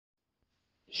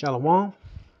Shalom.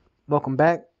 Welcome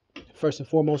back. First and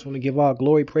foremost, I want to give all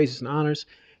glory, praises, and honors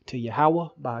to Yahweh,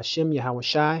 by Hashem, Yahweh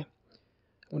Shai. I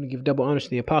want to give double honors to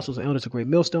the apostles and elders of Great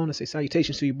Millstone. I say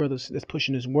salutations to you brothers that's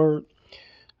pushing his word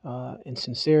in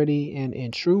sincerity and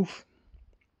in truth.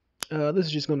 This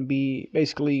is just going to be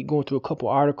basically going through a couple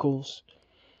articles,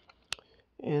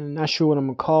 and not sure what I'm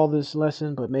going to call this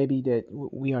lesson, but maybe that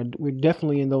we're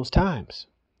definitely in those times.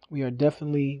 We are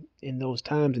definitely in those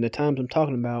times, and the times I'm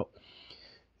talking about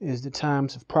is the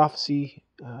times of prophecy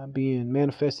being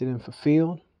manifested and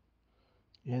fulfilled,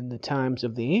 and the times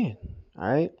of the end. All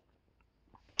right,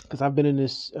 because I've been in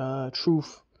this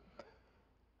truth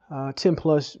 10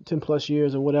 plus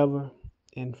years or whatever,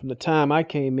 and from the time I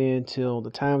came in till the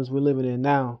times we're living in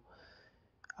now,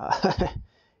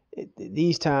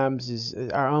 these times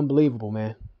are unbelievable,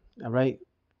 man. All right,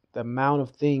 the amount of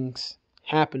things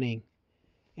happening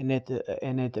and at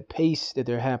the pace that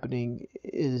they're happening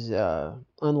is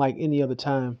unlike any other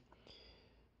time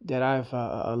that I've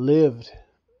lived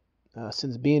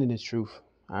since being in this truth.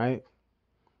 All right,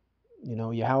 you know,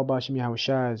 Yahweh Bashem Yahweh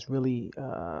Shai is really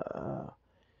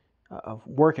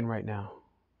working right now,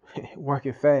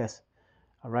 working fast.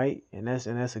 All right, and that's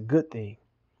a good thing.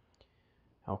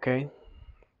 Okay,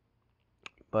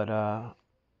 but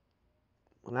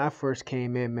when I first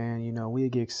came in, man, you know,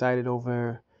 we'd get excited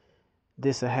over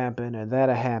this will happen or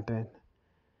that'll happen,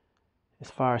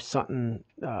 as far as something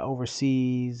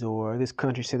overseas or this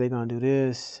country said they're gonna do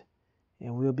this,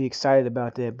 and we'll be excited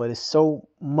about that. But it's so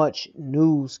much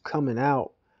news coming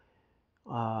out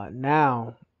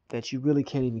now that you really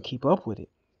can't even keep up with it.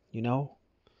 You know,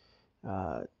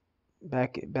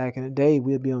 back in the day,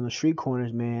 we'd be on the street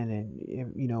corners, man,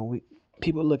 and you know,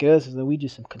 people look at us as though we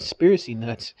just some conspiracy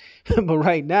nuts. But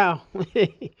right now,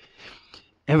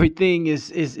 everything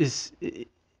is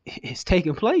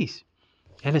taking place,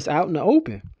 and it's out in the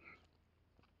open.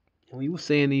 And we were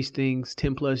saying these things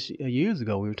 10 plus years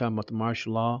ago. We were talking about the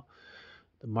martial law,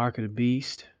 the mark of the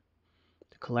beast,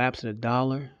 the collapse of the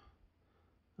dollar,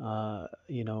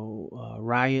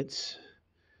 riots,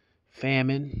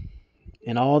 famine,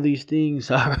 and all these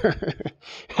things are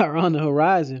on the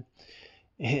horizon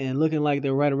and looking like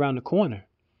they're right around the corner.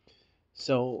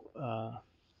 So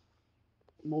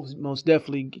most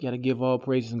definitely got to give all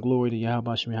praises and glory to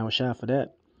Yahweh Shem Yahweh Shai for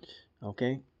that.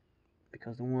 Okay,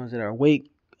 because the ones that are awake,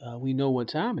 we know what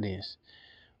time it is,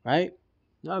 right?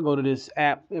 I'll go to this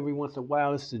app every once in a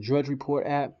while. This is a Drudge Report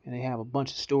app, and they have a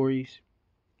bunch of stories,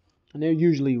 and they're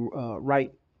usually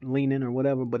right leaning or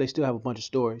whatever, but they still have a bunch of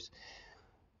stories.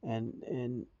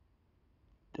 And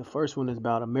the first one is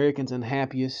about Americans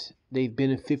unhappiest they've been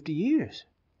in 50 years.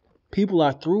 People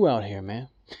are through out here, man.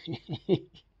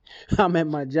 I'm at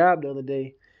my job the other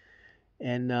day,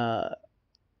 and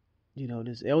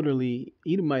this elderly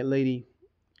Edomite lady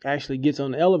actually gets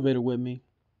on the elevator with me,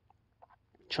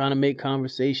 trying to make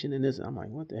conversation, and this. I'm like,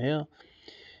 what the hell?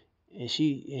 And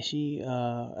she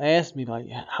asked me, like,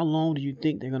 how long do you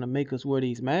think they're gonna make us wear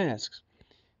these masks?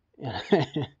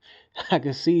 And I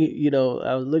could see, I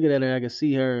was looking at her, I could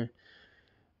see her,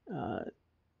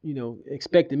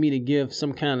 expecting me to give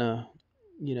some kind of,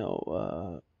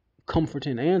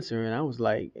 comforting answer. And I was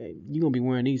like, hey, you're going to be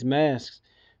wearing these masks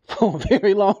for a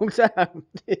very long time.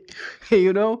 It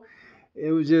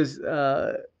was just,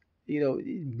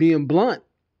 being blunt.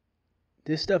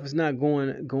 This stuff is not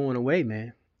going away,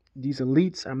 man. These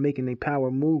elites are making their power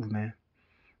move, man.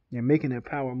 They're making their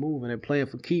power move, and they're playing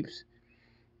for keeps.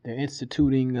 They're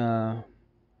instituting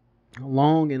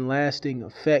long and lasting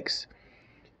effects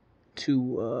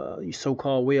to your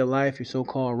so-called way of life, your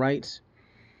so-called rights.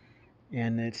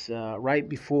 And it's right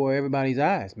before everybody's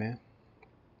eyes, man.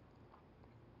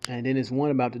 And then it's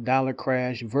one about the dollar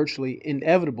crash, virtually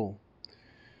inevitable.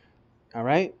 All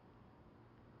right?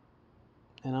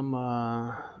 And I'm,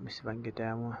 let me see if I can get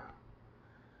that one.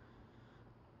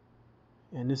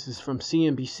 And this is from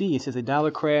CNBC. It says a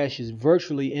dollar crash is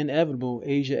virtually inevitable.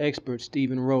 Asia expert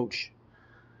Stephen Roach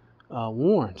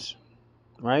warns.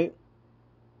 Right?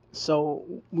 So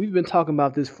we've been talking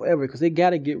about this forever because they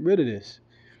got to get rid of this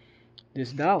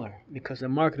dollar, because the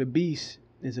mark of the beast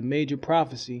is a major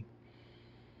prophecy,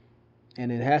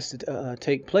 and it has to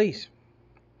take place,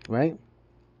 right?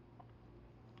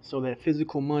 So that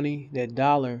physical money, that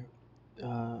dollar,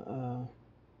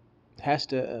 has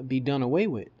to be done away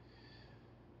with.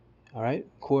 All right,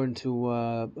 according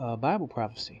to Bible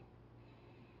prophecy.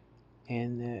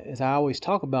 And as I always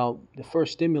talk about, the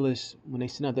first stimulus, when they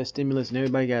sent out that stimulus and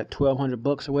everybody got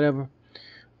 $1,200 or whatever,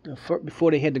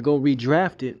 before they had to go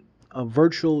redraft it, a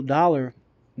virtual dollar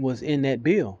was in that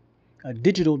bill. A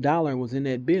digital dollar was in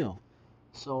that bill.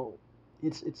 So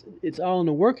it's all in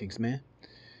the workings, man.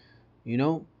 You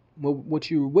know, what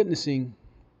you're witnessing,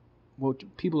 what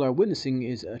people are witnessing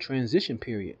is a transition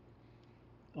period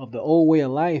of the old way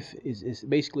of life is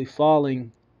basically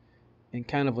falling in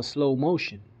kind of a slow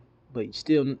motion, but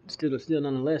still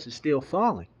nonetheless it's still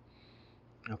falling.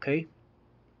 Okay,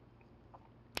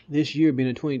 this year being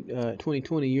a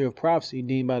 2020 year of prophecy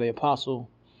deemed by the apostle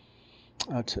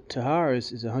Tahar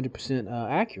is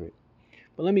 100% accurate.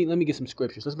 But let me get some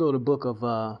scriptures. Let's go to the book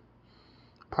of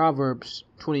Proverbs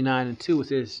 29:2. It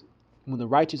says, "When the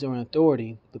righteous are in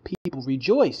authority, the people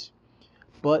rejoice,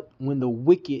 but when the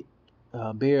wicked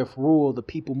beareth rule, the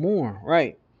people mourn."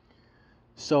 Right.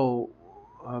 So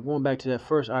going back to that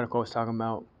first article I was talking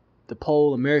about, the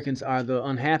poll, Americans are the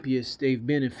unhappiest they've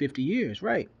been in 50 years.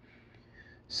 Right.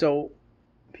 So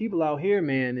people out here,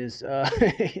 man, is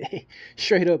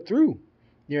straight up through.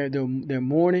 They're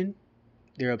mourning,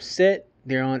 they're upset,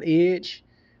 they're on edge,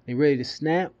 they're ready to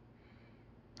snap.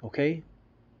 Okay,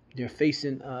 they're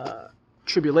facing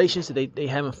tribulations that they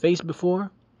haven't faced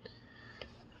before,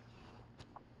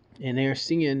 and they're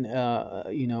seeing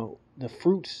the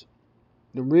fruits,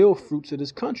 the real fruits of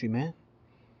this country, man.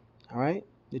 All right,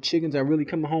 the chickens are really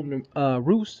coming home to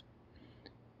roost,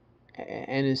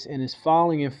 and it's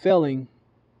falling and failing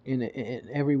in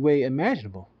every way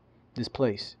imaginable. This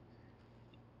place,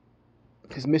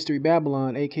 because Mystery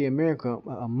Babylon, aka America,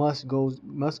 must go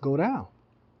down.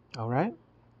 All right.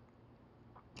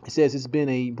 It says it's been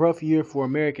a rough year for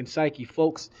American psyche.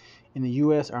 Folks in the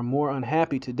U.S. are more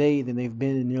unhappy today than they've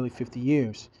been in nearly 50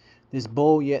 years. This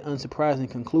bold yet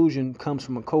unsurprising conclusion comes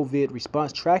from a COVID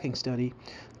response tracking study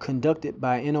conducted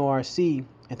by NORC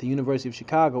at the University of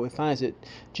Chicago. It finds that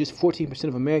just 14%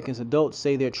 of Americans adults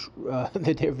say that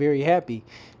they're very happy,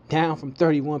 down from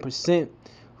 31%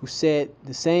 who said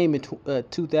the same in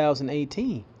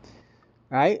 2018.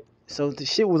 Right? So the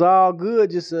shit was all good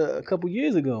just a couple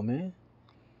years ago, man.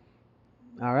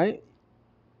 All right?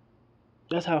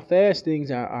 That's how fast things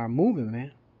are moving,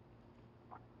 man.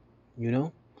 You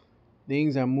know?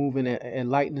 Things are moving at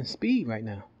lightning speed right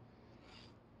now.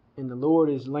 And the Lord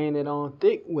is laying it on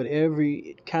thick with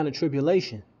every kind of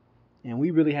tribulation. And we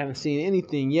really haven't seen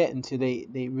anything yet until they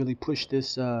really push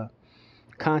this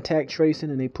contact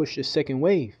tracing and they push this second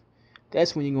wave.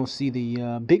 That's when you're going to see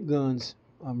the big guns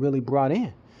really brought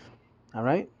in. All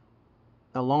right?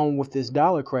 Along with this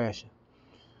dollar crashing.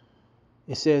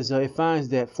 It says it finds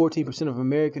that 14% of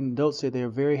American adults said they're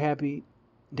very happy,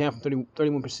 down from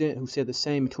 31% who said the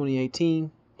same in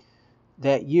 2018.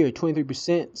 That year,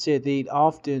 23% said they'd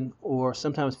often or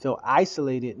sometimes felt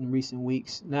isolated in recent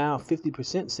weeks. Now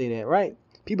 50% say that, right?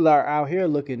 People are out here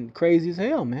looking crazy as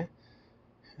hell, man.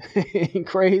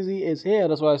 Crazy as hell.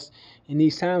 That's why in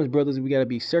these times, brothers, we got to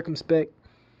be circumspect,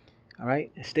 all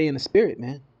right? And stay in the spirit,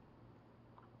 man.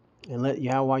 And let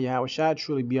Yahweh Shai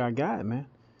truly be our guide, man.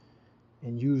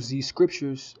 And use these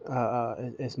scriptures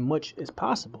as much as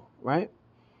possible, right?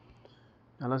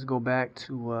 Now let's go back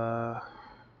to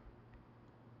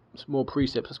some more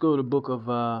precepts. Let's go to the book of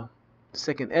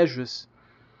 2nd Esdras,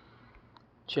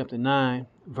 chapter 9,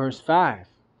 verse 5.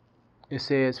 It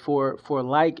says, For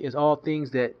like as all things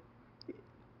that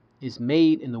is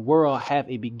made in the world have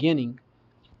a beginning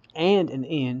and an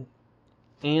end,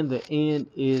 and the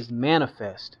end is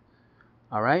manifest.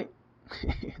 All right?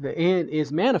 The end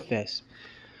is manifest.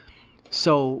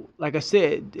 So, like I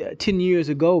said, 10 years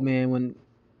ago, man,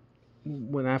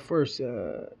 when I first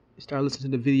started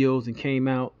listening to the videos and came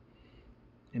out,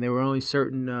 and there were only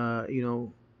certain,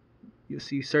 you'll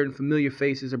see certain familiar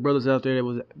faces of brothers out there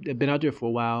that been out there for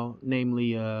a while,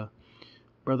 namely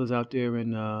brothers out there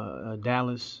in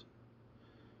Dallas,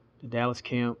 the Dallas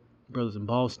camp, brothers in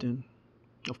Boston,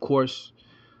 of course,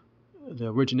 the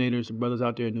originators and brothers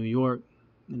out there in New York,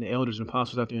 and the elders and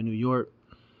apostles out there in New York.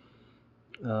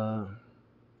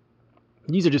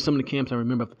 These are just some of the camps I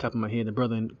remember off the top of my head. The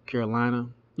brother in Carolina,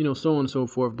 so on and so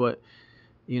forth. But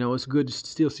it's good to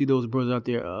still see those brothers out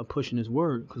there pushing His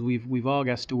word, because we've all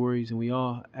got stories and we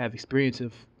all have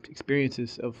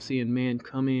experiences of seeing men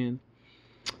come in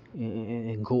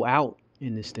and go out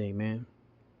in this thing, man,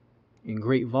 in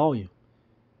great volume.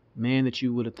 Man, that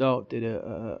you would have thought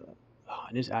that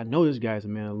I know this guy's a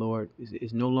man of the Lord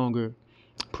is no longer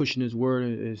pushing His word,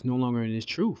 is no longer in His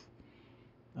truth.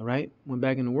 All right, went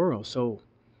back in the world. So,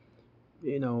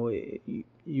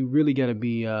 you really got to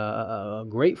be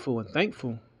grateful and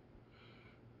thankful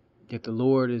that the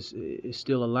Lord is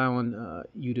still allowing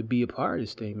you to be a part of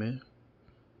this thing, man.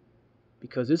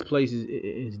 Because this place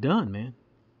is done, man.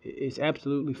 It's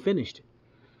absolutely finished.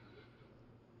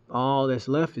 All that's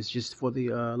left is just for the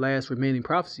last remaining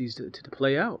prophecies to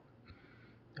play out.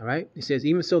 All right. It says,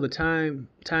 even so, the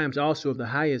times also of the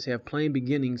highest have plain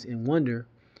beginnings in wonder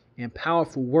and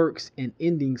powerful works and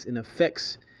endings and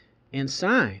effects and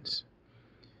signs.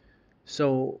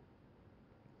 So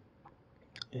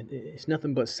it's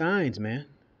nothing but signs, man.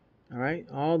 All right,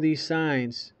 all these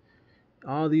signs,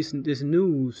 this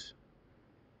news,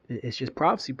 it's just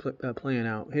prophecy playing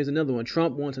out. Here's another one.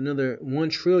 Trump wants another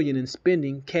 $1 trillion in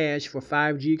spending cash for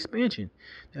 5G expansion.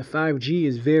 That 5G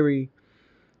is very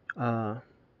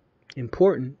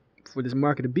important for this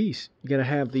market of beast. You got to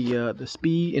have the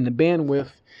speed and the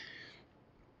bandwidth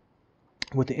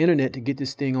with the internet to get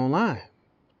this thing online.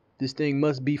 This thing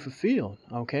must be fulfilled.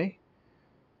 Okay.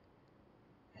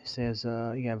 It says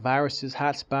you got viruses,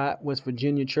 hotspot, West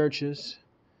Virginia churches.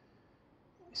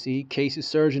 See, cases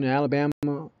surging in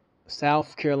Alabama,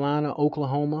 South Carolina,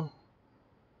 Oklahoma.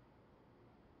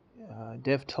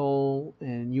 Death toll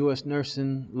in U.S.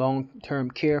 nursing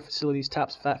long-term care facilities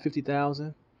tops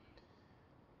 50,000.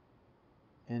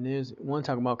 And there's one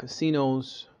talking about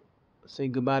casinos say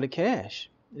goodbye to cash.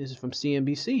 This is from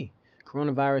CNBC.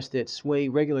 Coronavirus that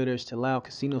swayed regulators to allow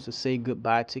casinos to say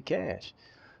goodbye to cash.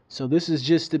 So this is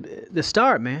just the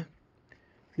start, man.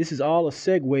 This is all a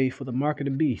segue for the market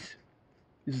of beasts.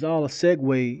 This is all a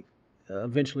segue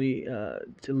eventually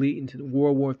to lead into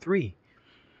World War III,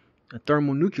 a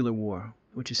thermonuclear war,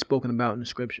 which is spoken about in the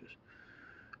scriptures,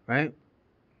 right?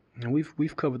 And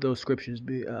we've covered those scriptures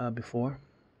before.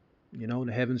 You know,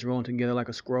 the heavens rolling together like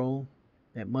a scroll,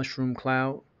 that mushroom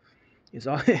cloud. It's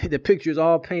all the picture is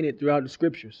all painted throughout the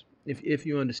scriptures, if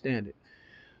you understand it.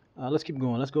 Let's keep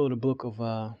going. Let's go to the book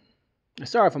of.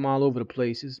 Sorry if I'm all over the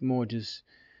place. It's more just,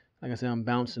 like I said, I'm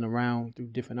bouncing around through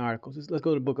different articles. Let's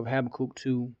go to the book of Habakkuk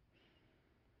 2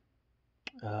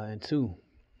 and 2.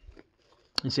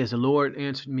 It says, the Lord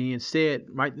answered me and said,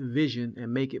 write the vision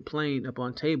and make it plain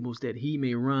upon tables that he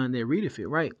may run that readeth it.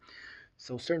 Right.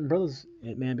 So certain brothers,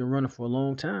 man, been running for a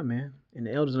long time, man. And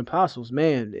the elders and apostles,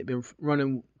 man, they've been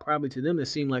running probably to them that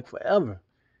seemed like forever.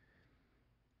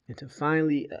 And to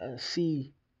finally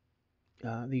see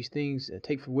these things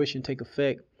take fruition, take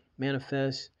effect,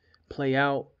 manifest, play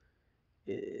out.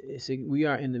 We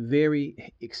are in the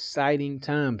very exciting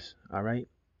times, all right?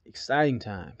 Exciting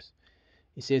times.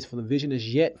 It says, for the vision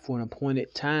is yet for an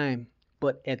appointed time,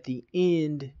 but at the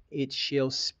end it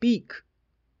shall speak.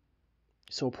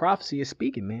 So prophecy is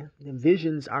speaking, man. The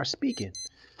visions are speaking,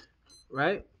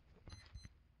 right?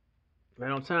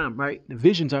 Right on time, right? The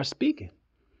visions are speaking.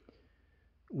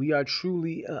 We are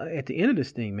truly at the end of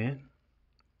this thing, man.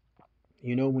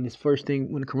 You know, when the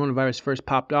coronavirus first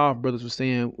popped off, brothers were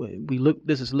saying,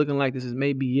 this is looking like this is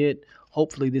maybe it.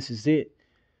 Hopefully this is it.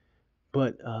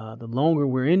 But the longer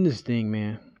we're in this thing,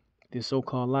 man, this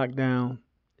so-called lockdown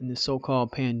and this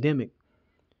so-called pandemic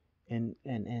and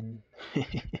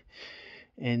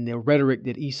and the rhetoric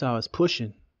that Esau is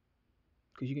pushing,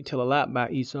 because you can tell a lot by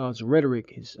Esau's rhetoric,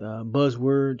 his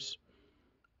buzzwords,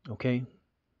 okay,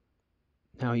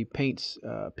 how he paints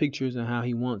pictures and how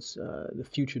he wants the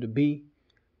future to be.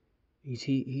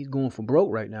 He's going for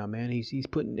broke right now, man. He's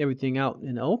putting everything out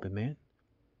in the open, man.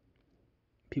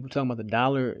 People talking about the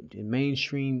dollar in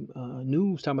mainstream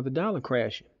news, talking about the dollar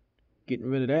crashing, getting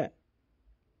rid of that,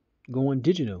 going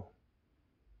digital.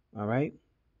 All right.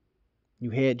 You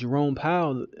had Jerome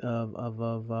Powell of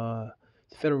the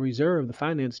Federal Reserve, the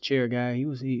finance chair guy.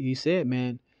 He said,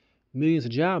 man, millions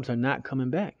of jobs are not coming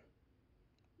back.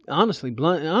 Honestly.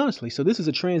 So this is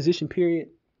a transition period.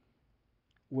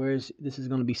 Whereas this is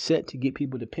going to be set to get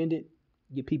people dependent,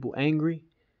 get people angry,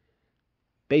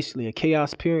 basically a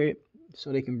chaos period,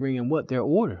 so they can bring in what? Their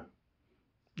order,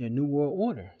 their new world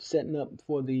order, setting up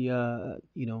for the,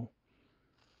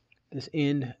 this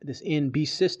end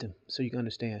beast system, so you can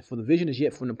understand. For the vision is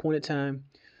yet for an appointed time,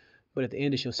 but at the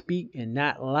end it shall speak and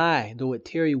not lie, though it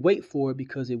tarry, wait for it,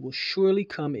 because it will surely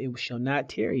come, it shall not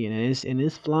tarry, and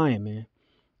it's flying, man.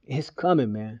 It's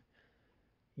coming, man.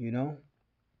 You know?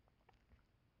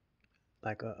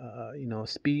 Like a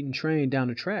speeding train down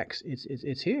the tracks.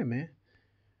 It's here, man.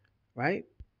 Right?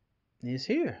 It's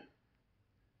here.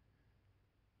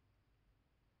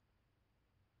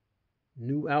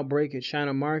 New outbreak at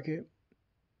China Market.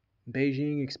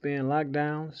 Beijing expand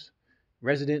lockdowns.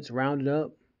 Residents rounded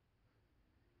up.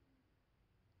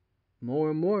 More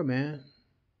and more, man.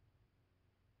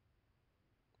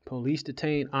 Police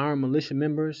detain armed militia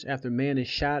members after man is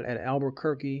shot at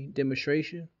Albuquerque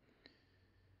demonstration.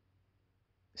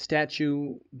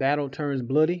 Statue battle turns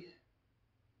bloody.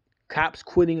 Cops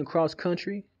quitting across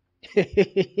country.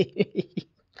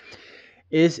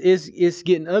 It's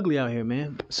getting ugly out here,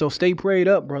 man. So stay prayed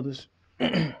up, brothers.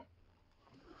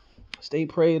 Stay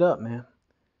prayed up, man.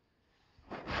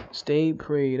 Stay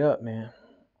prayed up, man.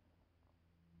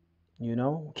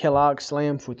 Kellogg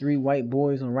slam for 3 white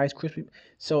boys on Rice Krispie.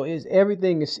 So is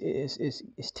everything is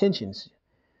tensions.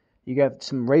 You got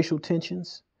some racial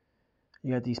tensions.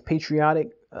 You got these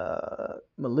patriotic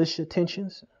militia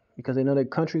tensions because they know their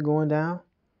country going down.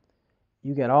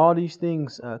 You got all these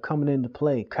things coming into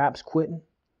play. Cops quitting,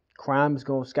 crime is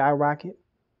going to skyrocket.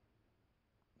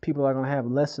 People are going to have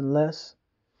less and less.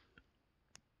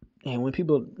 And when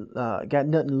people got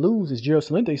nothing to lose, as Gerald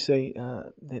Salente say,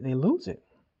 they lose it.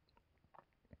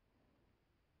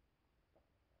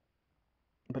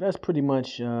 But that's pretty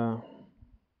much it,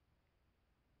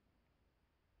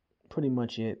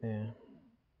 man.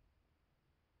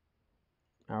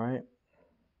 All right.